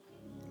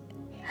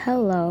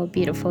Hello,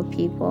 beautiful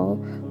people.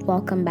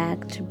 Welcome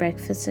back to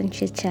Breakfast and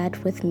Chit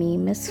Chat with me,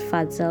 Miss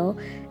Fadzo,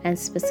 and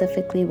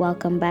specifically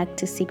welcome back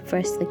to Seek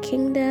First the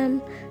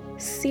Kingdom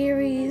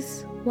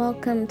series.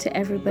 Welcome to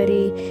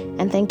everybody,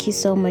 and thank you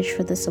so much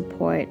for the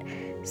support.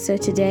 So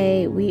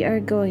today we are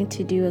going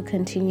to do a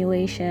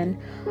continuation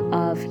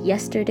of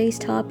yesterday's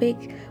topic.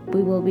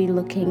 We will be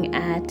looking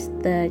at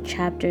the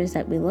chapters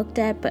that we looked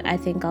at, but I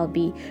think I'll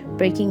be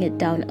breaking it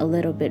down a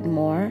little bit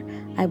more.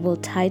 I will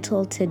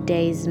title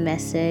today's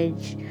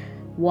message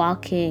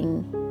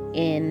Walking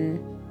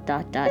in ...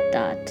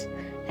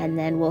 and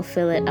then we'll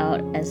fill it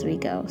out as we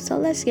go. So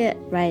let's get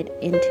right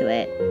into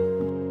it.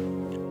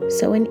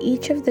 So in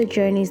each of the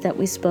journeys that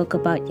we spoke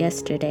about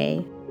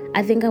yesterday,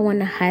 I think I want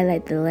to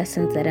highlight the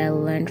lessons that I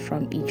learned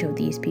from each of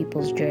these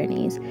people's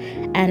journeys.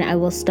 And I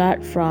will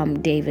start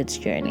from David's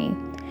journey.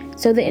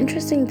 So the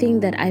interesting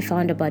thing that I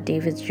found about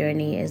David's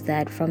journey is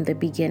that from the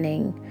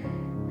beginning,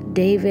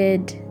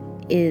 David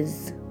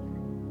is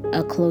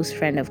a close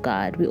friend of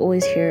God. We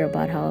always hear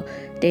about how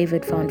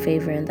David found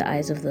favor in the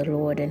eyes of the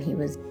Lord and he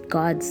was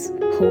God's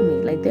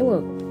homie. Like they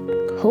were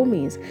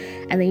homies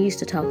and they used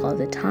to talk all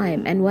the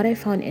time. And what I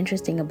found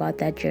interesting about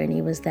that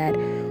journey was that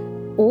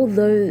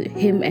although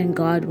him and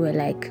God were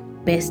like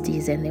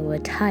besties and they were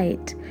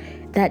tight,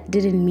 that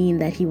didn't mean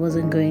that he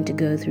wasn't going to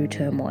go through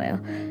turmoil.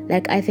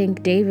 Like I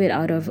think David,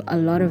 out of a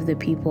lot of the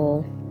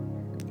people,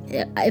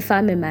 if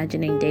I'm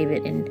imagining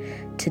David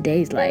in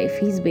today's life,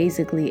 he's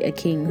basically a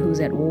king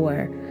who's at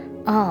war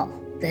all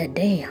the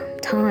damn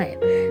time.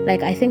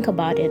 Like I think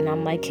about it and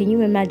I'm like, can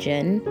you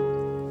imagine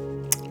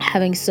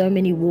having so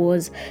many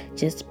wars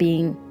just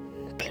being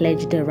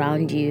pledged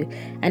around you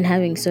and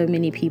having so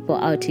many people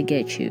out to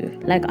get you?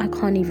 Like I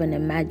can't even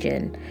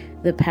imagine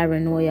the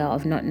paranoia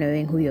of not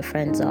knowing who your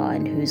friends are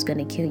and who's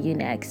gonna kill you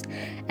next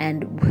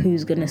and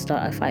who's gonna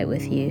start a fight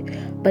with you.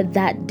 But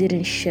that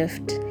didn't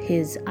shift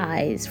his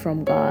eyes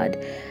from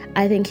God.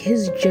 I think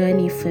his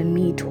journey for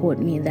me taught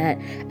me that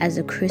as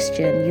a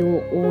Christian, you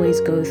will always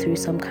go through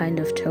some kind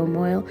of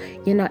turmoil.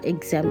 You're not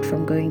exempt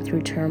from going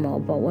through turmoil,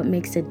 but what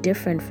makes it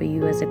different for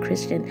you as a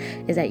Christian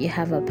is that you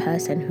have a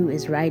person who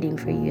is riding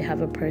for you. You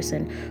have a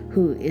person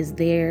who is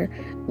there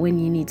when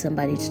you need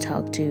somebody to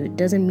talk to. It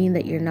doesn't mean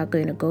that you're not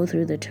going to go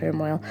through the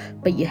turmoil,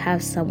 but you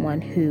have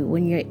someone who,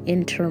 when you're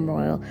in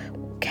turmoil,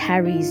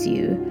 carries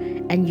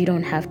you and you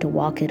don't have to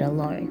walk it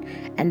alone.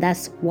 And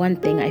that's one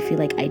thing I feel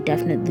like I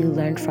definitely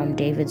learned from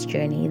David's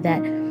journey,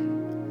 that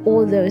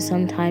although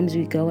sometimes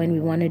we go and we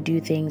want to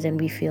do things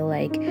and we feel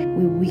like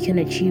we can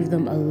achieve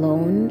them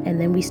alone, and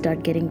then we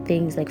start getting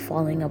things like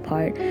falling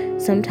apart,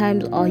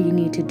 sometimes all you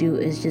need to do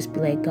is just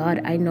be like,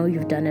 God, I know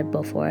you've done it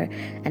before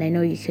and I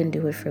know you can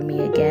do it for me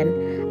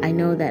again. I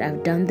know that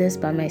I've done this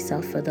by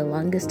myself for the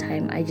longest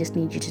time. I just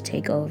need you to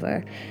take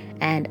over.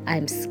 And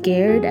I'm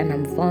scared and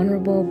I'm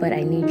vulnerable, but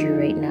I need you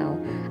right now.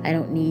 I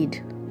don't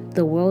need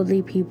the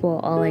worldly people.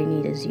 All I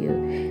need is you.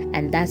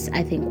 And that's,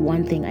 I think,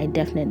 one thing I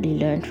definitely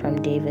learned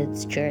from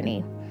David's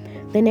journey.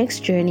 The next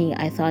journey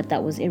I thought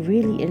that was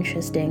really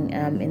interesting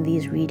in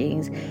these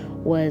readings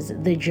was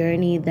the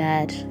journey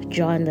that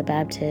John the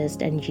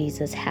Baptist and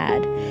Jesus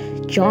had.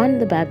 John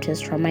the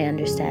Baptist, from my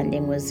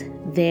understanding, was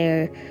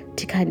there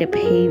to kind of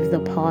pave the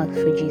path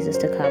for Jesus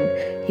to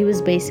come. He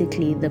was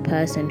basically the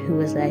person who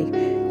was like,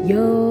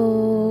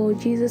 yo,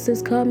 Jesus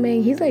is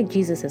coming. He's like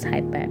Jesus'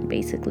 hype man,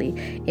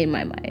 basically, in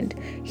my mind.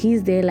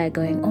 He's there like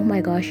going, oh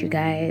my gosh, you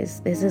guys,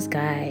 there's this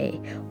guy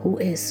who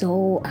is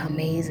so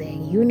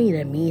amazing. You need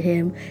to meet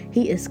him.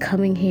 He is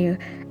coming here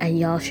and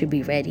y'all should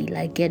be ready.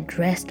 Like, get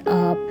dressed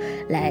up,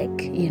 like,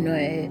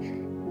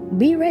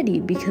 be ready,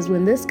 because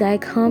when this guy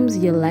comes,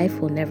 your life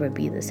will never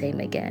be the same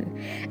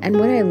again. And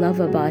what I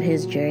love about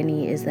his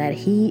journey is that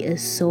he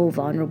is so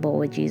vulnerable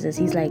with Jesus.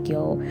 He's like,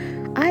 yo,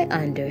 I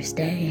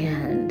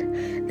understand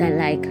that,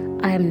 like,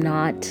 I'm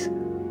not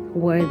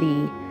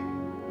worthy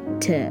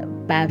to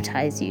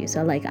baptize you,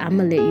 so like I'm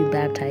gonna let you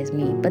baptize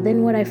me. But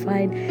then what I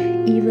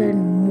find even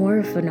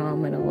more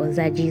phenomenal is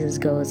that Jesus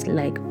goes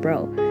like,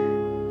 bro,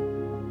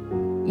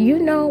 you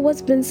know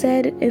what's been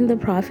said in the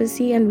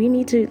prophecy, and we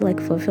need to like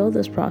fulfill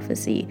this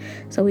prophecy,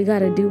 so we got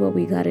to do what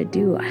we got to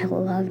do. I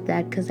love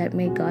that, because that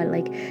made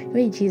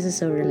Jesus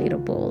so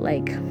relatable.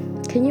 Like,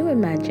 can you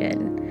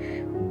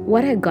imagine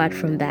what I got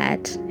from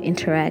that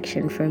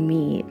interaction for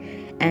me?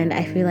 And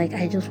I feel like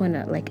I just want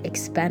to like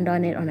expand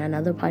on it on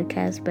another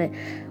podcast, but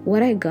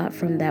what I got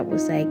from that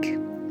was like,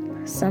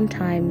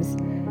 sometimes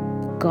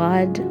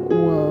God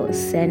will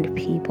send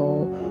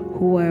people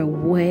who are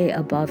way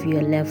above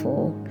your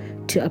level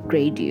to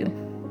upgrade you.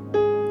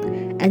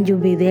 And you'll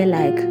be there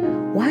like,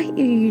 why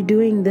are you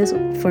doing this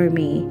for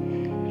me?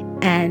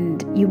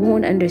 And you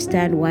won't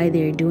understand why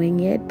they're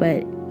doing it,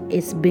 but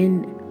it's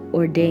been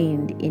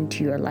ordained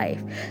into your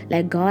life.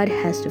 Like, God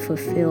has to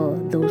fulfill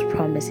those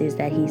promises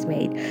that he's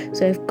made.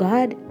 So if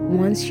God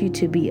wants you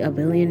to be a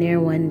billionaire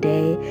one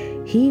day,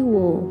 he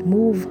will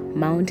move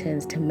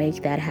mountains to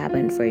make that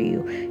happen for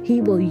you.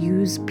 He will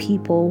use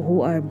people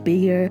who are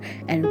bigger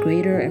and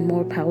greater and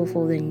more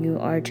powerful than you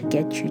are to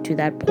get you to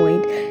that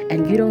point.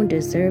 And you don't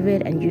deserve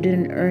it and you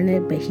didn't earn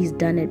it, but he's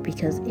done it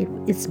because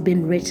it's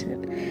been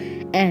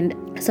written. And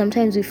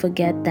sometimes we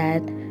forget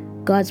that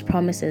God's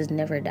promises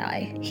never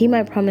die. He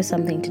might promise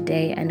something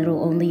today and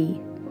it'll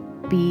only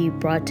be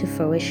brought to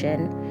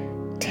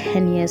fruition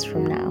 10 years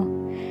from now.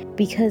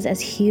 Because as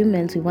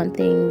humans, we want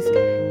things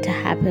to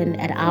happen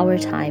at our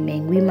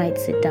timing. We might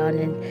sit down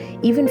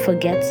and even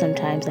forget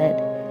sometimes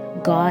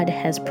that God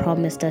has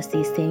promised us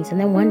these things. And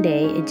then one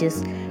day it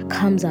just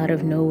comes out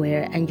of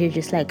nowhere and you're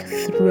just like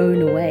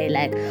thrown away.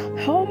 Like,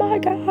 oh my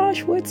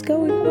gosh, what's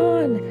going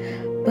on?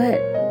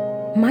 But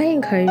my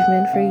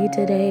encouragement for you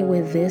today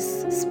with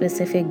this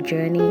specific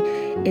journey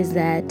is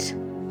that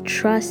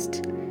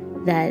trust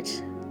that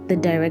the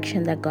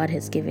direction that God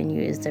has given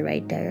you is the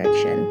right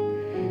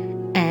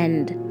direction.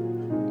 And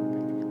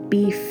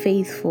be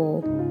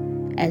faithful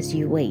as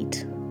you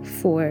wait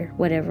for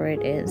whatever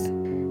it is.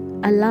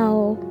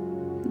 Allow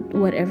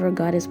whatever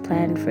God has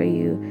planned for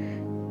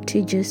you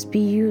to just be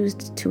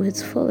used to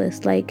its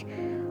fullest. Like,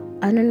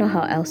 I don't know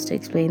how else to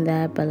explain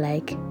that, but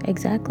like,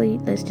 exactly,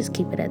 let's just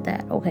keep it at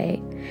that,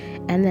 okay?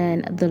 And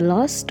then the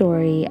last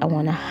story I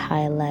want to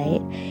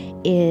highlight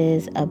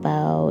is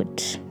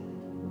about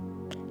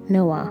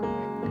Noah.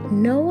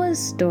 Noah's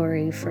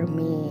story for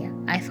me,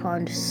 I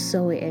found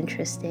so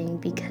interesting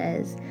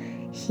because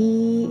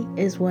he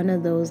is one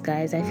of those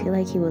guys, I feel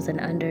like he was an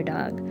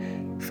underdog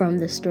from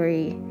the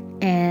story.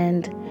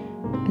 And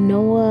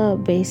Noah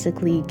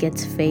basically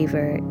gets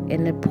favor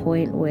in a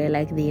point where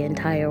like the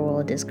entire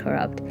world is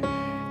corrupt.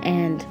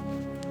 And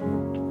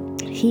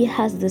he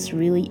has this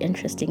really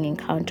interesting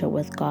encounter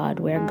with God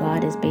where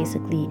God is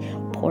basically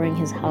pouring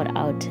his heart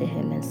out to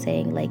him and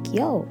saying like,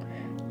 yo,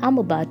 I'm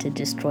about to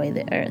destroy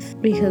the earth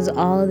because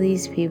all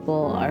these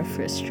people are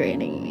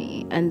frustrating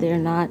me and they're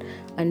not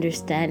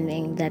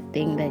understanding that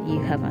thing that you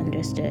have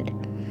understood.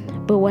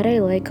 But what I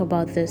like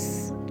about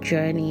this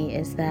journey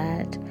is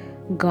that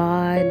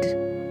God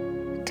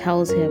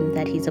tells him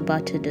that he's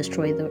about to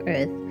destroy the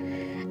earth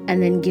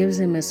and then gives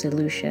him a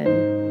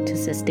solution to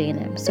sustain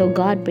him. So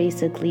God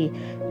basically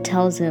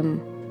tells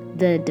him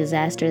the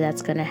disaster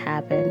that's going to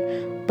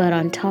happen. But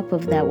on top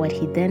of that, what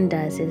he then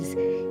does is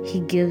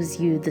he gives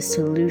you the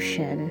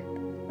solution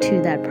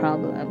to that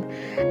problem.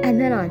 And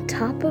then on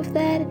top of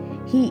that,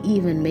 he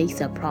even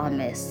makes a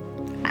promise.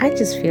 I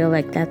just feel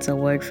like that's a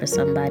word for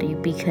somebody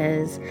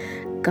because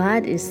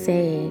God is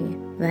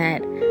saying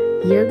that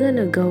you're going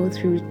to go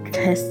through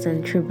tests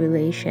and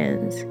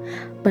tribulations,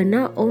 but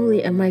not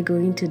only am I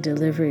going to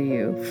deliver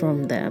you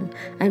from them,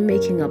 I'm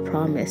making a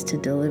promise to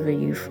deliver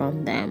you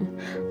from them,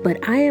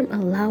 but I am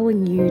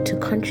allowing you to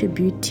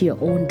contribute to your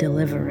own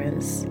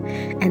deliverance.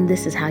 And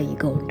this is how you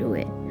go and do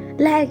it.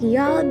 Like,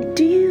 y'all,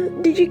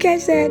 did you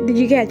catch that? Did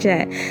you catch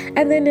that?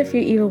 And then if you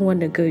even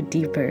want to go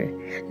deeper,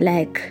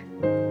 like,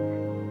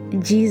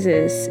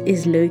 Jesus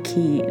is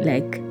low-key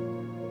like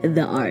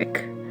the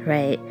ark,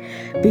 right?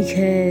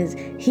 Because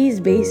he's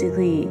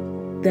basically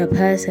the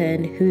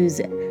person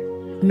who's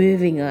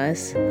moving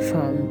us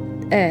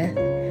from earth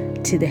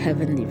to the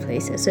heavenly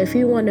places. So if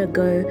you want to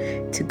go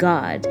to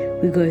God,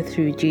 we go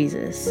through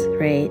Jesus,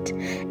 right?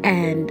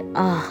 And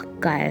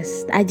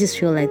guys, I just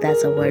feel like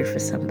that's a word for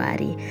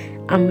somebody.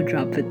 I'm gonna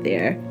drop it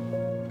there.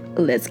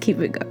 Let's keep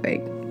it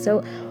going.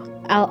 So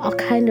I'll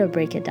kind of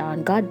break it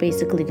down. God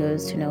basically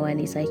goes to Noah and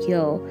he's like,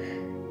 yo,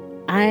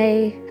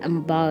 I am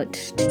about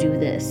to do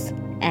this,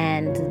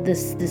 and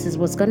this is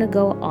what's gonna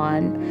go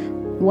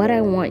on. What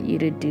I want you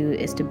to do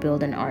is to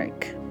build an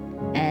ark,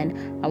 and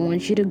I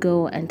want you to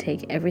go and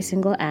take every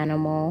single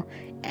animal,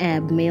 a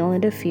male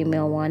and a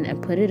female one,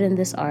 and put it in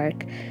this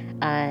ark,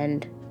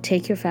 and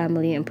take your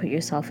family and put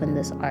yourself in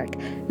this ark.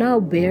 Now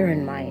bear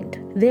in mind,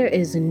 there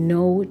is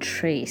no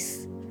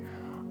trace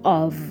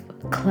of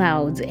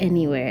clouds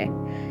anywhere.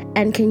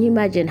 And can you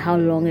imagine how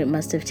long it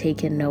must have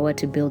taken Noah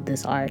to build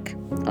this ark?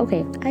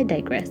 Okay, I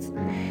digress.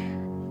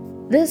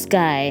 This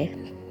guy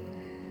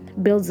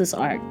builds this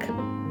ark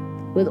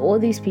with all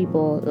these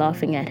people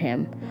laughing at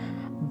him.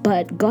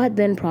 But God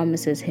then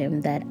promises him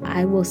that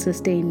I will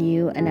sustain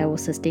you and I will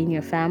sustain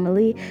your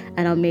family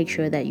and I'll make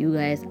sure that you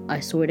guys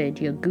are sorted.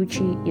 You're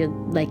Gucci,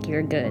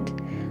 you're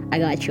good. I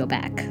got your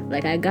back.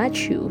 Like, I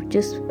got you.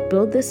 Just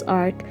build this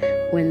ark.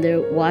 When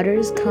the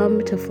waters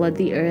come to flood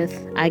the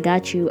earth, I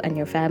got you and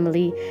your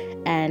family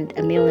and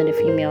a male and a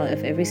female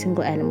of every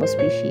single animal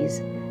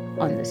species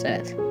on this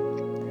earth.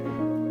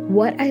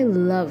 What I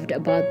loved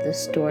about this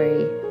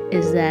story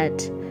is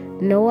that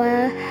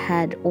Noah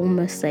had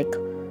almost like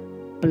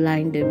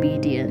blind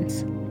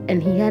obedience,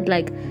 and he had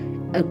like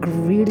a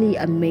really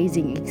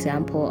amazing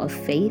example of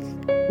faith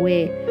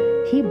where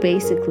he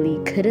basically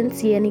couldn't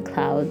see any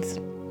clouds,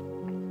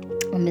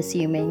 I'm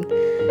assuming,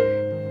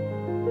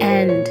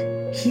 and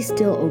he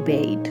still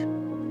obeyed.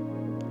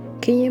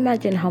 Can you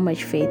imagine how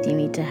much faith you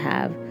need to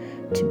have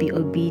to be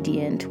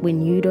obedient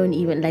when you don't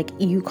even, like,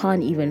 you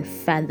can't even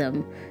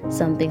fathom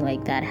something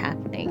like that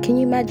happening. Can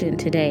you imagine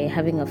today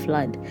having a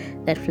flood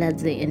that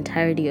floods the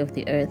entirety of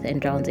the earth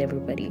and drowns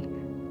everybody?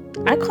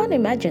 I can't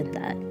imagine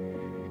that.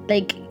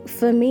 Like,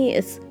 for me,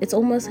 it's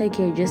almost like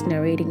you're just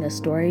narrating a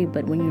story,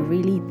 but when you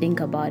really think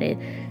about it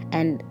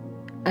and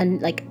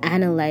like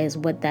analyze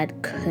what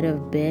that could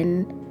have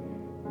been,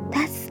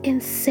 that's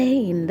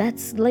insane.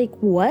 That's like,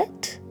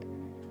 what?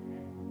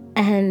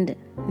 And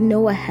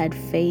Noah had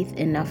faith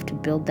enough to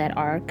build that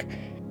ark,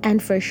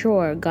 and for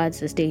sure God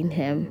sustained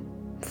him,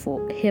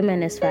 for him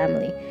and his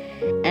family.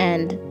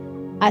 And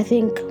I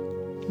think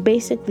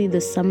basically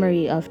the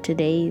summary of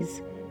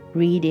today's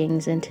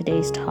readings and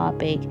today's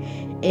topic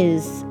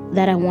is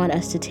that I want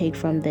us to take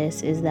from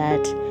this is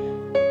that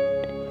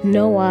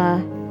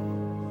Noah,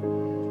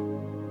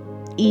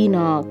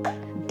 Enoch,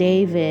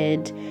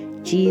 David,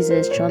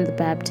 Jesus, John the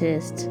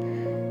Baptist,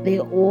 they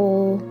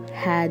all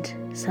had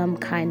some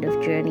kind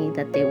of journey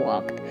that they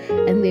walked,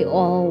 and they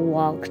all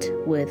walked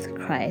with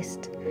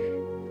Christ.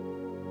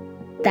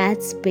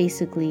 That's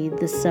basically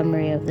the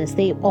summary of this.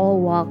 They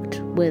all walked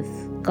with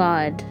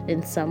God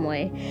in some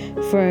way.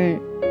 For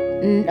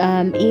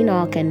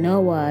Enoch and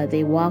Noah,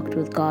 they walked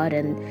with God,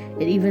 and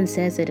it even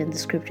says it in the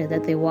scripture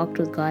that they walked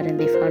with God and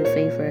they found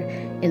favor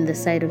in the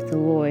sight of the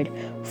Lord.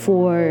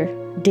 For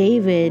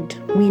David,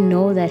 we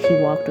know that he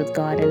walked with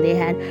God and they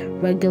had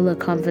regular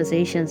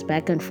conversations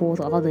back and forth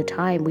all the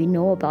time. We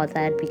know about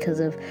that because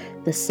of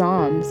the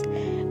Psalms.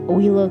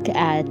 We look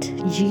at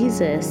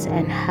Jesus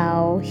and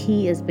how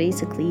he is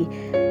basically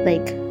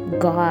like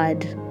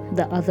God,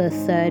 the other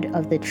third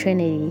of the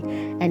Trinity,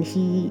 and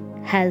he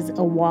has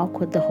a walk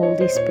with the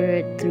Holy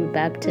Spirit through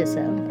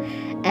baptism,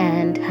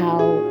 and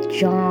how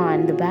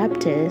John the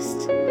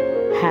Baptist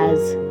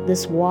has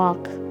this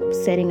walk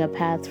setting a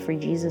path for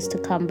Jesus to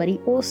come, but he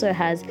also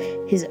has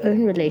his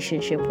own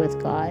relationship with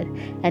God,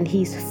 and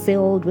he's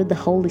filled with the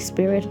Holy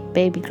Spirit,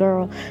 baby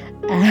girl.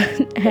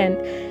 And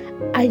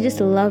I just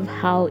love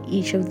how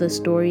each of the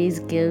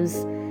stories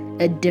gives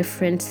a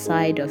different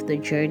side of the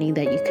journey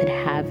that you could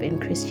have in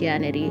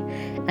Christianity.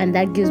 And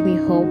that gives me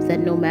hope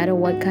that no matter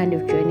what kind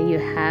of journey you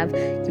have,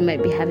 you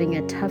might be having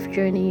a tough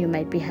journey, you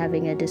might be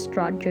having a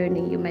distraught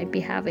journey, you might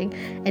be having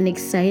an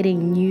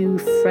exciting, new,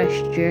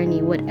 fresh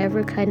journey.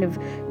 Whatever kind of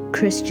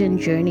Christian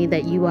journey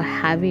that you are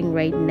having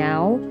right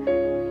now,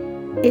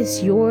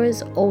 it's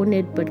yours, own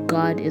it, but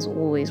God is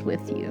always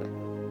with you.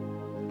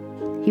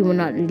 He will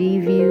not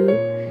leave you.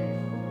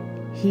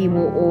 He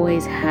will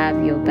always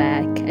have your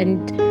back.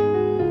 And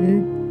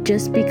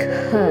just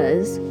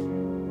because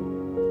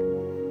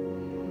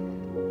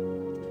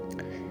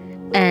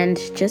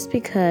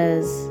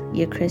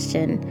you're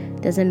Christian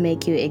doesn't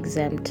make you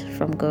exempt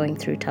from going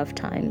through tough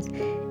times.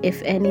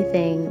 If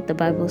anything, the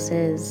Bible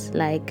says,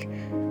 like,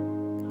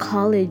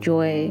 call it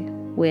joy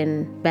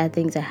when bad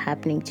things are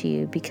happening to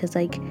you, because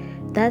like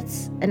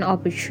that's an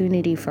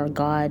opportunity for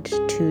God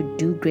to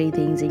do great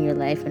things in your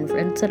life, and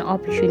it's an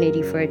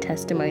opportunity for a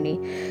testimony.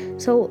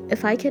 So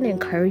if I can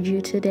encourage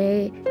you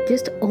today,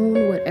 just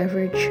own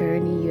whatever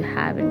journey you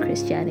have in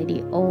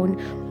Christianity, own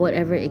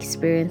whatever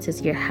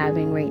experiences you're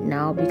having right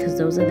now, because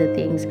those are the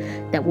things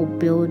that will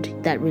build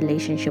that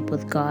relationship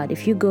with God.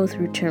 If you go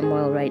through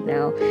turmoil right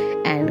now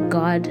and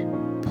God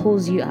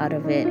pulls you out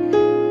of it,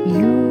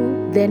 you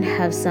then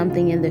have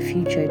something in the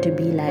future to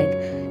be like,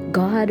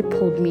 God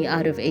pulled me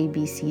out of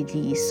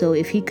ABCD, so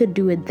if he could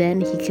do it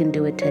then, he can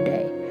do it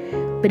today.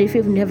 But if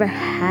you've never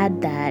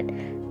had that,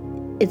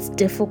 it's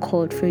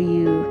difficult for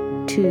you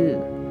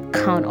to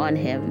count on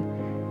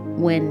him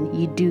when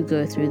you do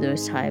go through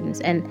those times.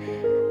 And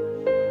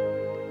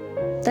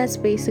that's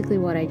basically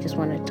what I just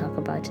wanted to talk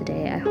about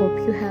today. I hope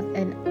you have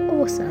an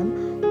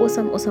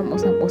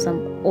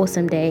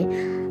awesome day.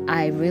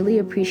 I really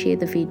appreciate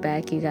the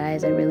feedback, you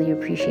guys. I really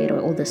appreciate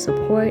all the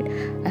support.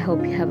 I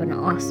hope you have an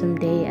awesome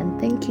day, and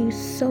thank you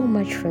so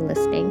much for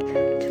listening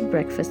to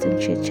Breakfast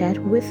and Chit Chat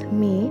with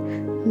me,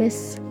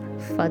 Miss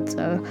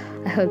Fuzzo.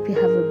 I hope you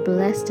have a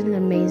blessed and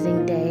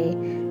amazing day.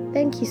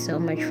 Thank you so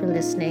much for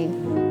listening.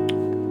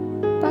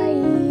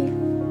 Bye.